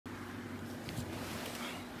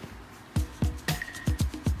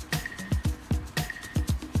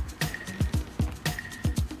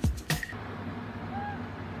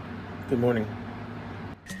Good morning.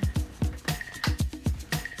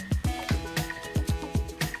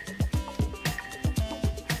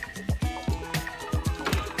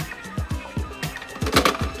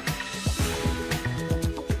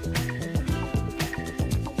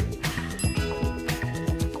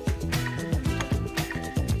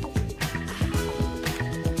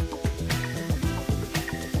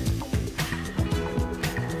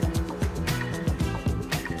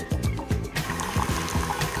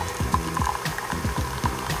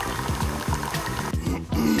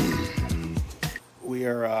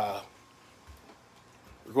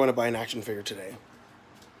 We're going to buy an action figure today.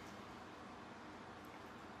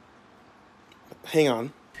 Hang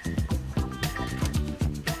on. I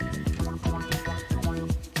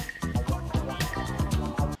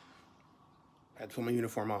had to put my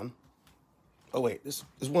uniform on. Oh wait, there's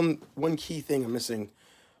one key thing I'm missing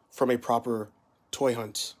from a proper toy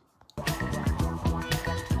hunt.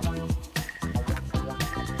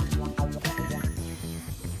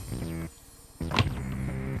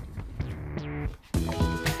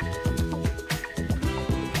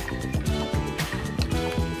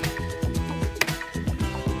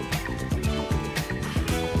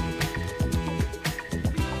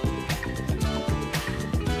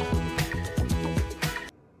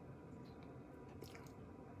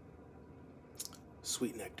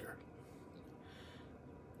 Sweet nectar.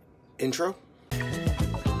 Intro.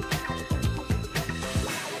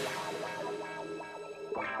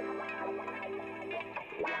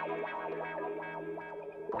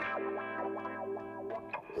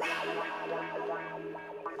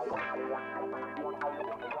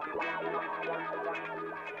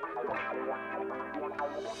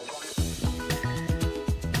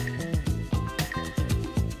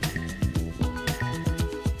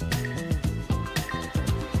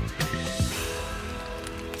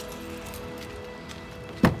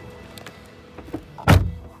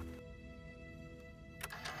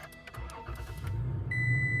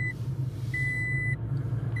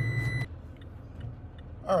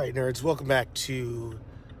 All right, nerds, welcome back to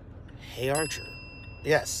HeyArcher.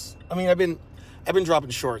 Yes, I mean I've been dropping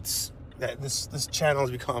shorts. That this channel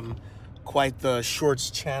has become quite the shorts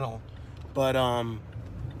channel, but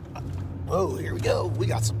whoa, here we go. We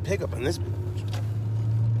got some pickup on this.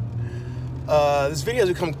 This video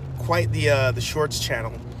has become quite the shorts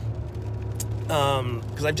channel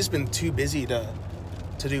because I've just been too busy to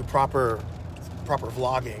do proper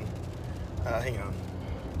vlogging. Hang on.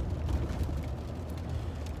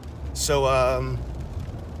 So,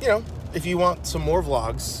 you know, if you want some more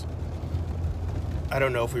vlogs, I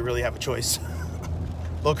don't know if we really have a choice.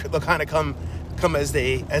 they'll kind of come as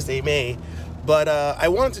they may. But I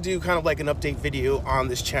wanted to do kind of like an update video on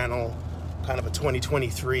this channel, kind of a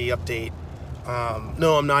 2023 update.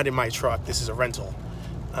 No, I'm not in my truck. This is a rental.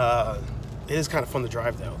 It is kind of fun to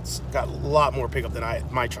drive though. It's got a lot more pickup than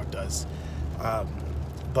my truck does.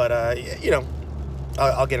 But you know,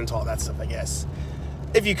 I'll get into all that stuff, I guess.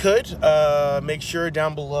 If you could, make sure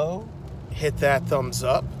down below, hit that thumbs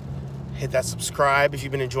up, hit that subscribe if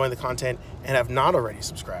you've been enjoying the content and have not already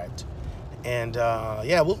subscribed. And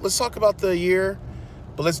yeah, let's talk about the year,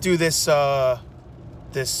 but let's do this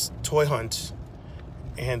this toy hunt,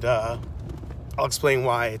 and I'll explain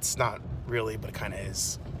why it's not really, but it kind of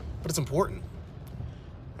is, but it's important.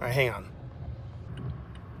 All right, hang on.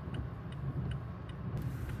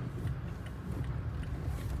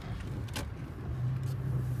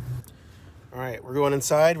 All right, we're going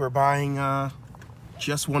inside. We're buying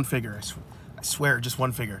just one figure. I swear, just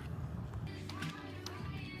one figure.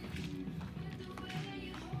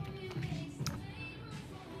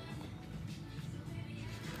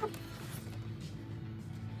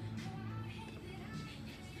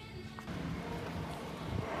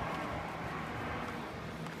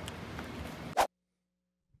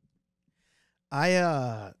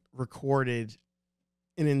 I recorded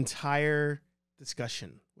an entire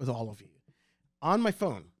discussion with all of you on my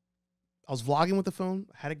phone. I was vlogging with the phone,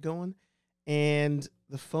 had it going, and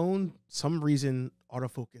the phone, some reason,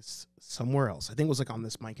 autofocused somewhere else. I think it was like on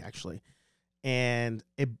this mic actually, and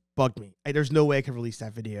it bugged me. There's no way I could release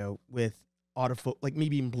that video with like me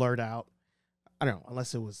being blurred out. I don't know,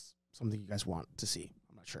 unless it was something you guys want to see.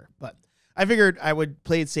 I'm not sure, but I figured I would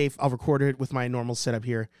play it safe. I'll record it with my normal setup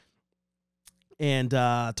here and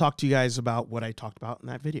talk to you guys about what I talked about in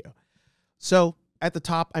that video. So at the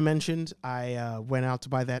top, I mentioned I went out to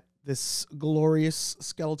buy this glorious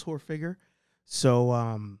Skeletor figure. So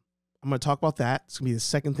I'm going to talk about that. It's going to be the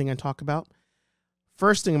second thing I talk about.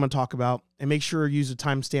 First thing I'm going to talk about, and make sure you use the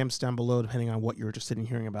timestamps down below depending on what you're interested in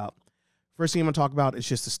hearing about. First thing I'm going to talk about is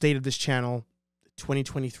just the state of this channel,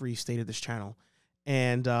 2023 state of this channel.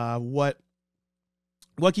 and what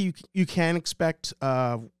you can expect.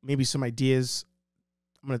 Maybe some ideas.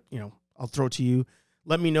 I'll throw it to you.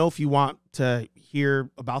 Let me know if you want to hear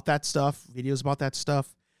about that stuff, videos about that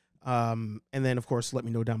stuff. And then, of course, let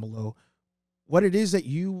me know down below what it is that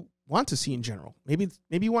you want to see in general. Maybe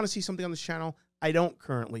you want to see something on this channel I don't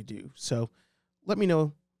currently do. So let me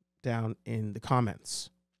know down in the comments.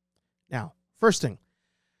 Now, first thing,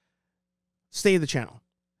 stay of the channel.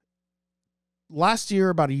 Last year,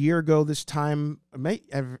 about a year ago this time, it might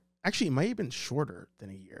have been shorter than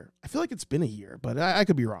a year. I feel like it's been a year, but I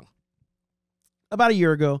could be wrong. About a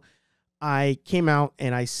year ago, I came out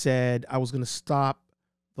and I said I was going to stop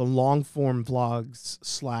the long form vlogs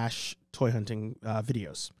 / toy hunting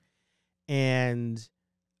videos. And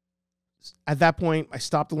at that point, I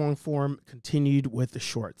stopped the long form, continued with the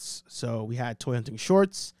shorts. So we had toy hunting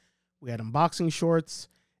shorts, we had unboxing shorts.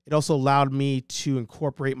 It also allowed me to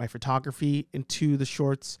incorporate my photography into the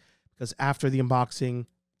shorts, because after the unboxing,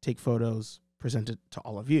 take photos, present it to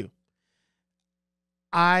all of you.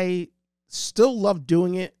 I still love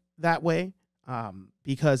doing it that way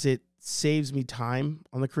because it saves me time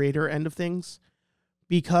on the creator end of things,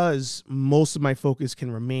 because most of my focus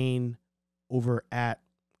can remain over at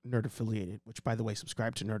Nerd Affiliated, which, by the way,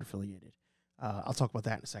 subscribe to Nerd Affiliated. I'll talk about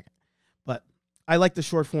that in a second. But I like the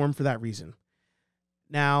short form for that reason.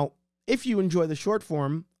 Now, if you enjoy the short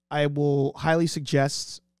form, I will highly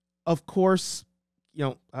suggest, of course,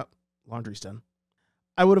 laundry's done.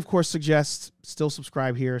 I would, of course, suggest still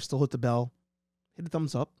subscribe here, still hit the bell, hit a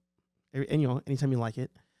thumbs up, and anytime you like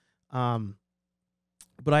it.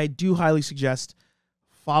 But I do highly suggest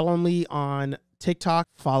follow me on TikTok,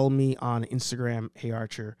 follow me on Instagram,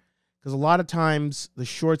 HeyArcher, because a lot of times the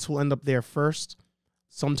shorts will end up there first.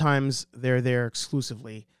 Sometimes they're there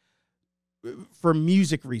exclusively for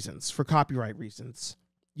music reasons, for copyright reasons.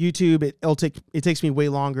 YouTube, it takes me way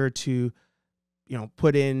longer to,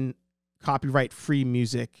 put in copyright-free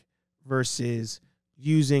music versus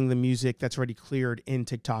using the music that's already cleared in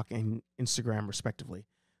TikTok and Instagram, respectively.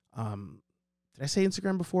 Did I say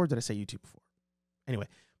Instagram before? Or did I say YouTube before? Anyway,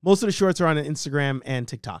 most of the shorts are on Instagram and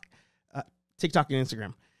TikTok. TikTok and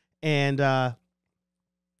Instagram. And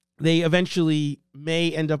they eventually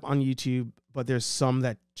may end up on YouTube, but there's some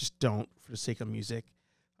that just don't for the sake of music.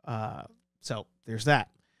 So there's that.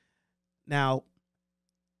 Now,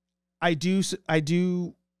 I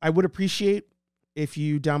would appreciate if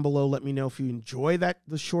you down below let me know if you enjoy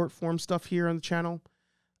the short form stuff here on the channel.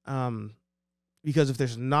 Because if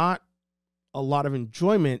there's not a lot of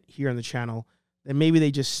enjoyment here on the channel, then maybe they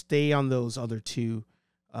just stay on those other two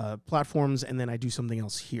platforms, and then I do something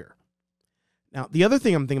else here. Now, the other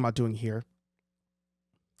thing I'm thinking about doing here,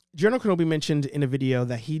 General Kenobi mentioned in a video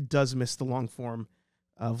that he does miss the long form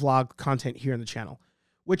vlog content here on the channel,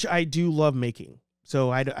 which I do love making.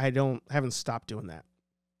 So I haven't stopped doing that.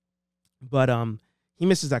 But he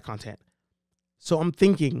misses that content. So I'm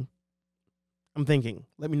thinking,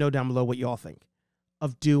 let me know down below what you all think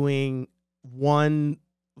of doing one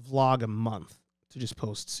vlog a month to just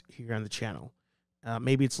post here on the channel.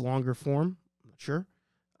 Maybe it's longer form, I'm not sure.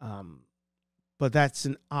 But that's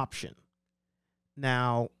an option.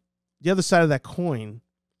 Now, the other side of that coin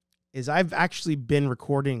is I've actually been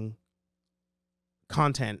recording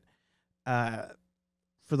content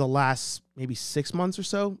for the last maybe 6 months or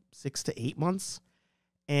so, 6 to 8 months,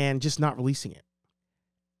 and just not releasing it.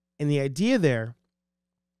 And the idea there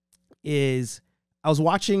is I was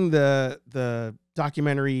watching the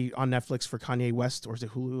documentary on Netflix for Kanye West, or is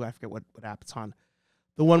it Hulu? I forget what app it's on.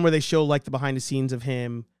 The one where they show like the behind the scenes of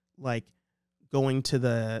him like going to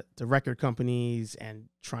the record companies and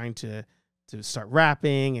trying to start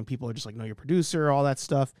rapping, and people are just like, know your producer, all that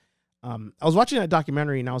stuff. I was watching that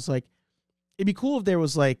documentary and I was like, it'd be cool if there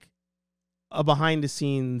was like a behind the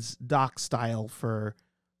scenes doc style for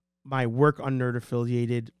my work on Nerd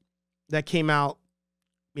Affiliated that came out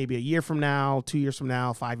maybe a year from now, 2 years from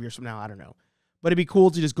now, 5 years from now. I don't know. But it'd be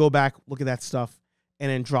cool to just go back, look at that stuff, and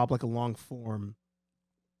then drop like a long form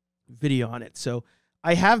video on it. So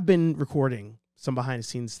I have been recording some behind the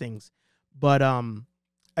scenes things, but I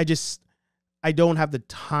don't have the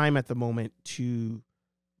time at the moment to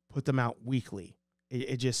put them out weekly.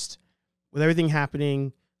 It just, with everything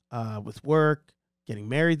happening, with work, getting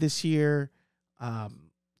married this year,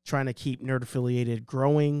 trying to keep Nerd Affiliated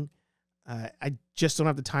growing, I just don't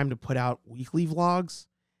have the time to put out weekly vlogs,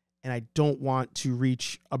 and I don't want to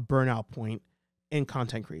reach a burnout point in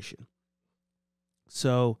content creation.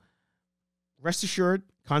 So rest assured,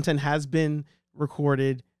 content has been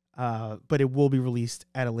recorded, but it will be released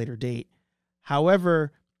at a later date.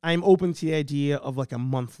 However, I'm open to the idea of like a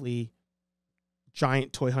monthly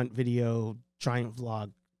giant toy hunt video, giant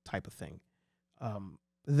vlog type of thing.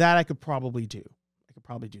 That I could probably do. I could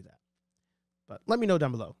probably do that. But let me know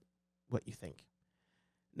down below what you think.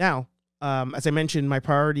 Now, as I mentioned, my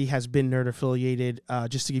priority has been Nerd Affiliated.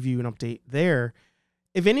 Just to give you an update there,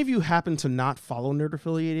 if any of you happen to not follow Nerd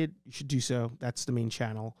Affiliated, you should do so. That's the main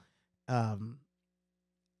channel.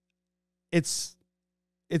 It's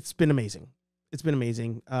been amazing. It's been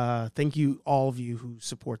amazing. Thank you, all of you who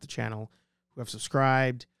support the channel, who have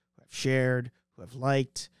subscribed, who have shared, who have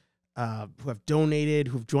liked, who have donated,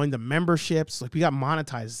 who have joined the memberships. Like, we got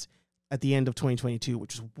monetized at the end of 2022,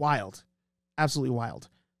 which is wild. Absolutely wild.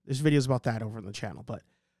 There's videos about that over on the channel, but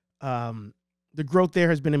the growth there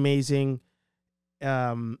has been amazing.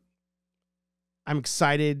 I'm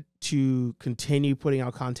excited to continue putting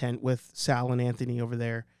out content with Sal and Anthony over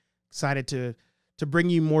there. Excited to bring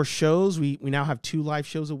you more shows. We now have 2 live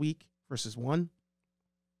shows a week versus 1.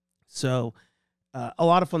 So a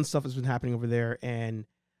lot of fun stuff has been happening over there, and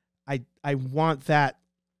I want that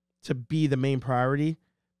to be the main priority,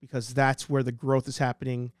 because that's where the growth is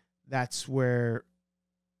happening. That's where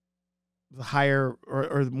the higher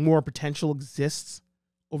or more potential exists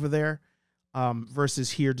over there,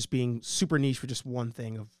 versus here just being super niche for just one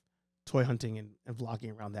thing of toy hunting and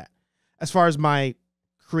vlogging around that, as far as my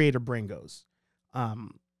creator brain goes.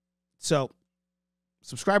 So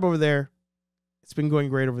subscribe over there. It's been going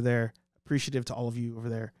great over there. Appreciative to all of you over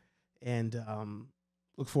there, and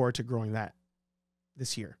look forward to growing that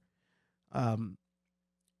this year.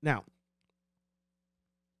 Now,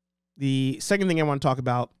 the second thing I want to talk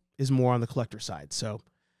about is more on the collector side. So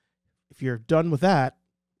if you're done with that,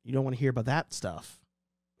 you don't want to hear about that stuff,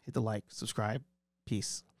 hit the like, subscribe,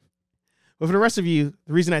 peace. But for the rest of you,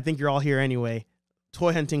 the reason I think you're all here anyway,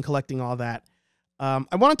 toy hunting, collecting, all that, I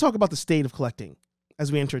want to talk about the state of collecting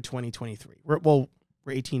as we enter 2023. We're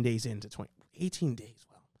 18 days into 18 days.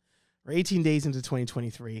 Well, we're 18 days into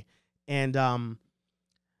 2023, and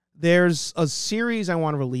there's a series I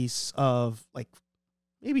want to release of like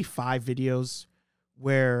maybe 5 videos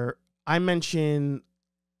where I mention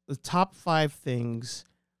the top 5 things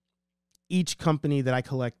each company that I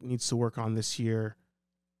collect needs to work on this year,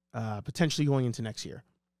 potentially going into next year.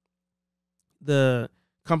 The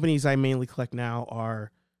companies I mainly collect now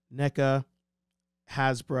are NECA,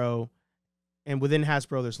 Hasbro, and within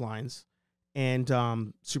Hasbro there's lines, and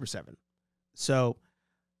Super 7. So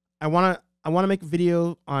I want to make a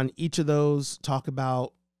video on each of those, talk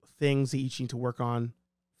about things they each need to work on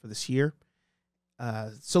for this year.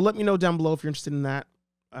 So let me know down below if you're interested in that,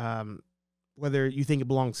 whether you think it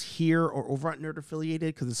belongs here or over at Nerd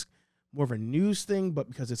Affiliated, because it's more of a news thing, but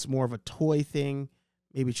because it's more of a toy thing,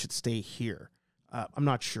 maybe it should stay here. I'm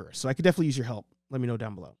not sure. So I could definitely use your help. Let me know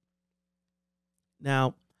down below.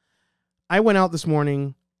 Now, I went out this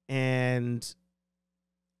morning and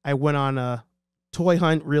I went on a toy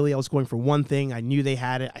hunt. Really, I was going for one thing. I knew they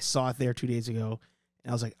had it. I saw it there 2 days ago,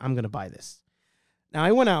 and I was like, I'm going to buy this. Now,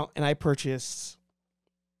 I went out and I purchased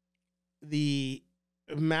the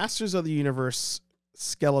Masters of the Universe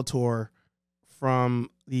Skeletor from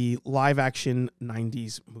the live-action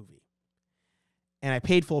 90s movie. And I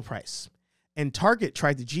paid full price. And Target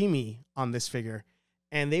tried to G me on this figure,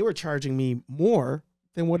 and they were charging me more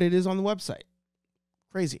than what it is on the website.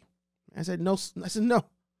 Crazy. I said, no. I said, no,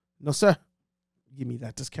 sir. Give me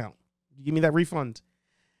that discount. Give me that refund.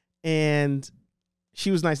 And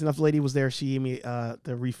she was nice enough. The lady was there. She gave me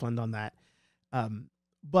the refund on that.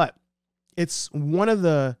 But it's one of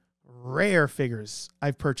the rare figures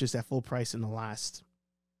I've purchased at full price in the last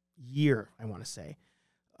year, I want to say.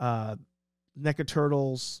 NECA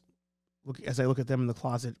Turtles, as I look at them in the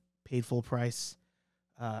closet, paid full price.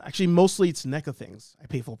 Actually, mostly it's NECA things I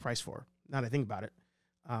pay full price for, now that I think about it.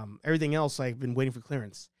 Everything else I've been waiting for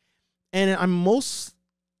clearance. And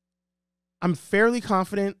I'm fairly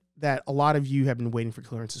confident that a lot of you have been waiting for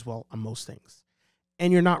clearance as well on most things.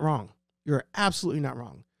 And you're not wrong. You're absolutely not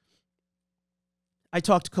wrong. I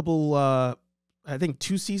talked a couple, I think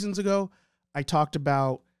 2 seasons ago, I talked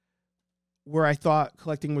about where I thought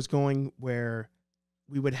collecting was going, where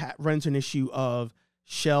we would run into an issue of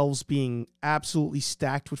shelves being absolutely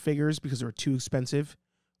stacked with figures because they were too expensive,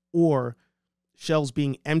 or shelves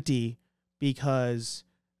being empty because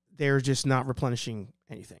they're just not replenishing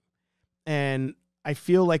anything. And I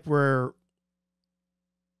feel like we're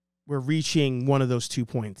reaching one of those 2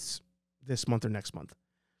 points this month or next month.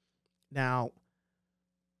 Now,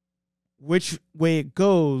 which way it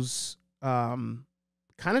goes kind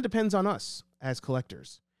of depends on us as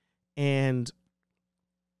collectors. And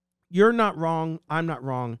you're not wrong. I'm not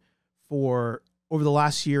wrong for over the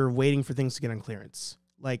last year waiting for things to get on clearance.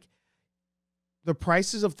 Like, the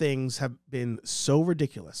prices of things have been so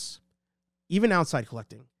ridiculous. even outside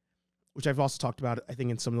collecting, which I've also talked about, I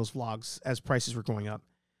think, in some of those vlogs as prices were going up.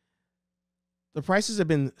 The prices have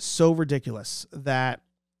been so ridiculous that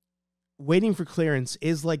waiting for clearance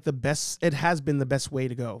is like the best. It has been the best way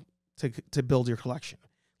to go to build your collection.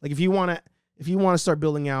 Like if you want to start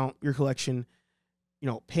building out your collection, you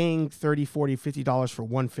know, paying $30, $40, $50 for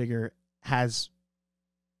one figure has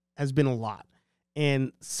been a lot.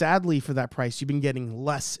 And sadly, for that price, you've been getting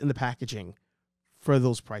less in the packaging for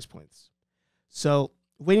those price points. So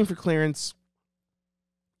waiting for clearance,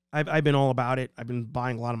 I've been all about it. I've been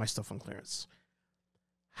buying a lot of my stuff on clearance.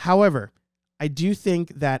 However, I do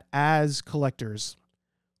think that as collectors,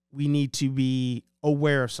 we need to be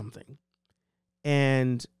aware of something.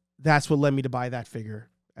 And that's what led me to buy that figure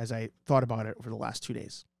as I thought about it over the last 2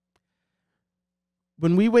 days.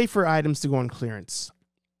 When we wait for items to go on clearance,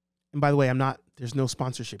 and by the way, there's no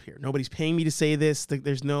sponsorship here. Nobody's paying me to say this.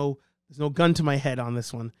 There's no gun to my head on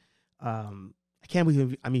this one. I can't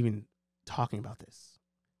believe I'm even talking about this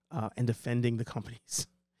and defending the companies.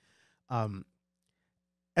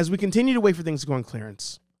 As we continue to wait for things to go on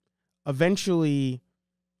clearance, eventually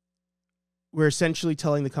we're essentially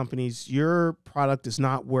telling the companies, your product is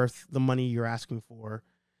not worth the money you're asking for.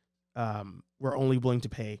 We're only willing to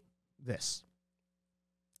pay this.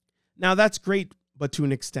 Now, that's great, but to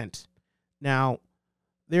an extent. Now,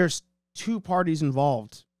 there's two parties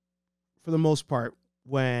involved for the most part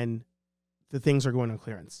when the things are going on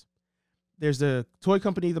clearance. There's the toy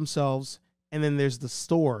company themselves, and then there's the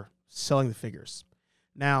store selling the figures.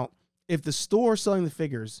 Now, if the store selling the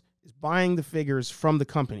figures is buying the figures from the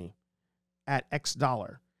company at X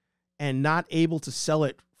dollar and not able to sell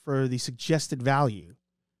it for the suggested value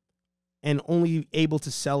and only able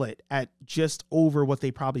to sell it at just over what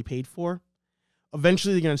they probably paid for,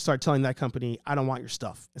 eventually they're going to start telling that company, I don't want your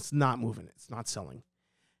stuff. It's not moving. It's not selling.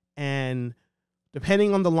 And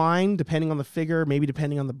depending on the line, depending on the figure, maybe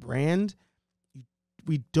depending on the brand,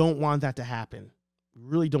 we don't want that to happen. We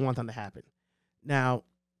really don't want that to happen. Now,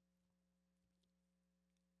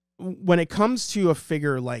 when it comes to a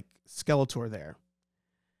figure like Skeletor there,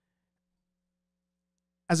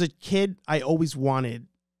 as a kid, I always wanted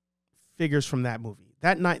figures from that movie.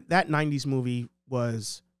 That 90s movie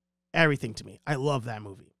was everything to me. I love that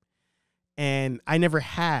movie. And I never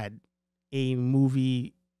had a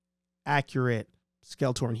movie accurate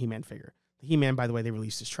Skeletor and He-Man figure. The He-Man, by the way, they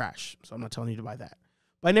released is trash, so I'm not telling you to buy that.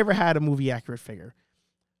 But I never had a movie accurate figure.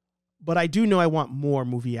 But I do know I want more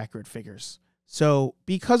movie accurate figures. So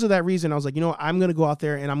because of that reason, I was like, you know what? I'm going to go out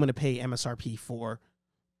there and I'm going to pay MSRP for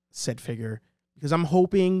said figure because I'm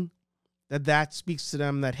hoping that that speaks to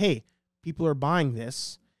them that, hey, people are buying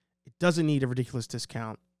this. It doesn't need a ridiculous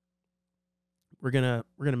discount. We're gonna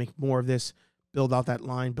make more of this, build out that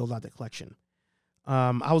line, build out the collection.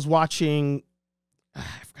 I was watching, I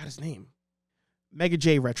forgot his name, Mega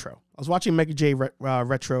J Retro. I was watching Mega J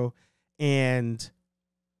Retro, and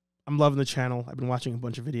I'm loving the channel. I've been watching a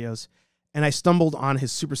bunch of videos, and I stumbled on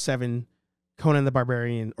his Super 7 Conan the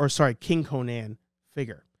Barbarian, or sorry, King Conan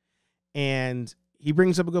figure. And he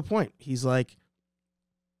brings up a good point. He's like,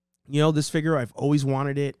 you know, this figure, I've always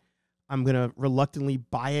wanted it. I'm going to reluctantly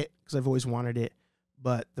buy it because I've always wanted it.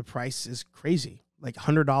 But the price is crazy. Like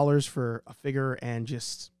 $100 for a figure and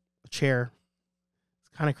just a chair.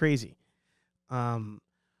 It's kind of crazy.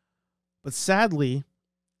 But sadly,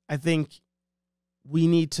 I think we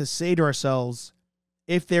need to say to ourselves,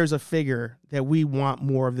 if there's a figure that we want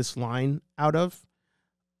more of this line out of,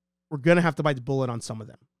 we're going to have to bite the bullet on some of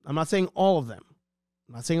them. I'm not saying all of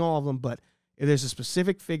them. But if there's a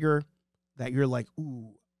specific figure that you're like,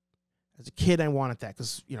 ooh, as a kid, I wanted that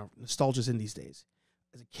because, you know, nostalgia's in these days.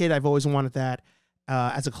 As a kid, I've always wanted that.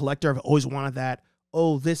 As a collector, I've always wanted that.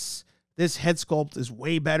 Oh, this head sculpt is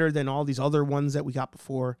way better than all these other ones that we got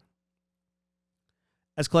before.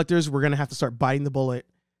 As collectors, we're going to have to start biting the bullet,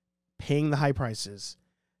 paying the high prices.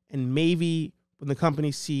 And maybe when the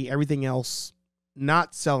companies see everything else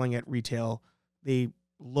not selling at retail, they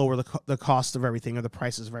lower the cost of everything or the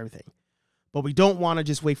prices of everything. But we don't want to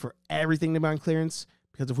just wait for everything to be on clearance,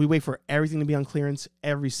 because if we wait for everything to be on clearance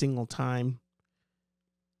every single time,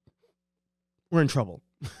 we're in trouble.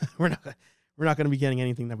 we're not going to be getting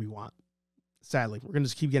anything that we want. Sadly, we're going to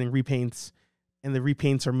just keep getting repaints, and the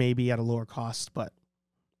repaints are maybe at a lower cost, but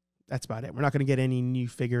that's about it. We're not going to get any new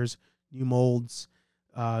figures, new molds,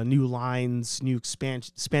 new lines, new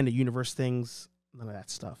expanded universe things, none of that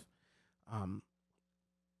stuff.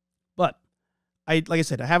 But like I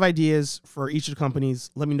said, I have ideas for each of the companies.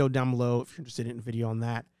 Let me know down below if you're interested in a video on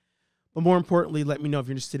that. But more importantly, let me know if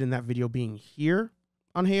you're interested in that video being here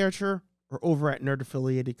on HeyArcher or over at Nerd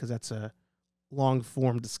Affiliated, because that's a long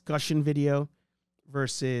form discussion video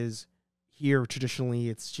versus Here, traditionally,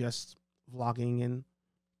 it's just vlogging and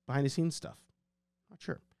behind the scenes stuff. Not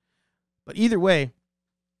sure. But either way,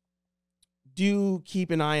 do keep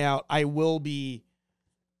an eye out. I will be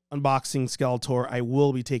unboxing Skeletor. I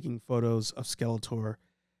will be taking photos of Skeletor.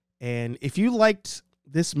 And if you liked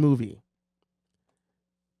this movie,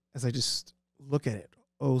 as I just look at it,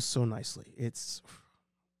 oh, so nicely. This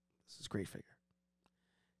is a great figure.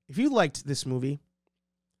 If you liked this movie,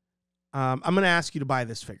 I'm going to ask you to buy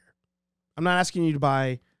this figure. I'm not asking you to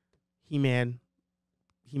buy He-Man.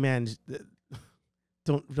 He-Man,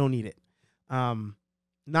 don't need it.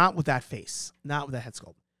 Not with that face, not with that head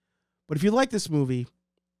sculpt. But if you like this movie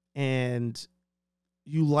and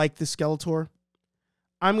you like the Skeletor,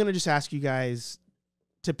 I'm going to just ask you guys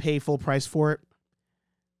to pay full price for it.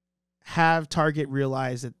 Have Target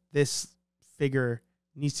realize that this figure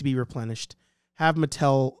needs to be replenished. Have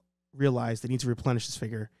Mattel realize they need to replenish this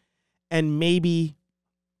figure. And maybe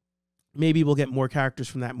we'll get more characters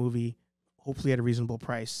from that movie, hopefully at a reasonable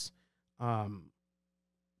price.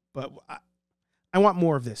 But I want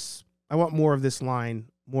more of this. I want more of this line,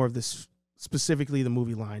 more of this, specifically the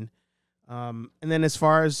movie line. And then as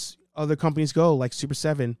far as other companies go, like Super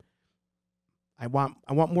 7, I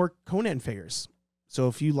want more Conan figures. So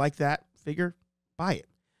if you like that figure, buy it.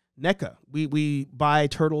 NECA, we buy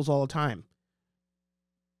turtles all the time.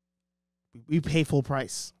 We pay full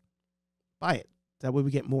price. Buy it. That way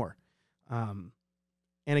we get more. And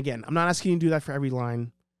again, I'm not asking you to do that for every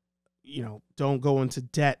line. You know, don't go into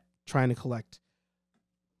debt trying to collect.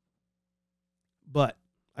 But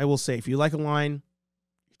I will say, if you like a line,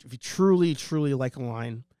 if you truly, truly like a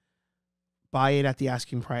line, buy it at the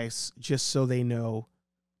asking price just so they know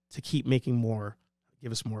to keep making more,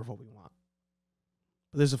 give us more of what we want.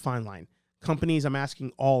 But there's a fine line. Companies, I'm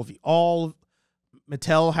asking all of you, all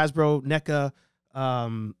Mattel, Hasbro, NECA,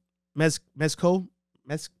 Mezco,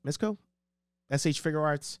 SH Figure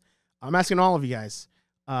Arts. I'm asking all of you guys.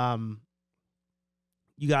 You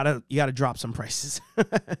gotta drop some prices.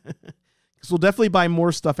 Because we'll definitely buy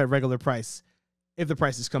more stuff at regular price if the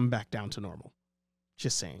prices come back down to normal.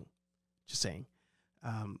 Just saying.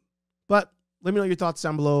 But let me know your thoughts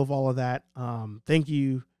down below of all of that. Thank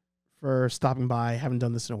you for stopping by. I haven't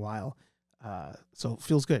done this in a while. So it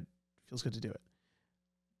feels good. Feels good to do it.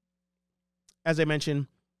 As I mentioned,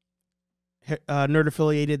 Nerd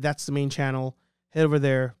Affiliated, that's the main channel. Head over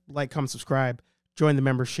there, like, comment, subscribe, join the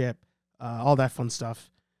membership, all that fun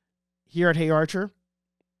stuff. Here at HeyArcher,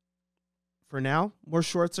 for now, more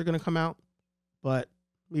shorts are going to come out, but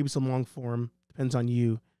maybe some long form. Depends on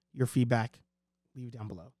you, your feedback. Leave it down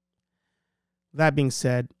below. That being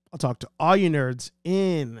said, I'll talk to all you nerds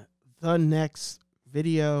in the next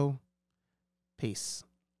video. Peace.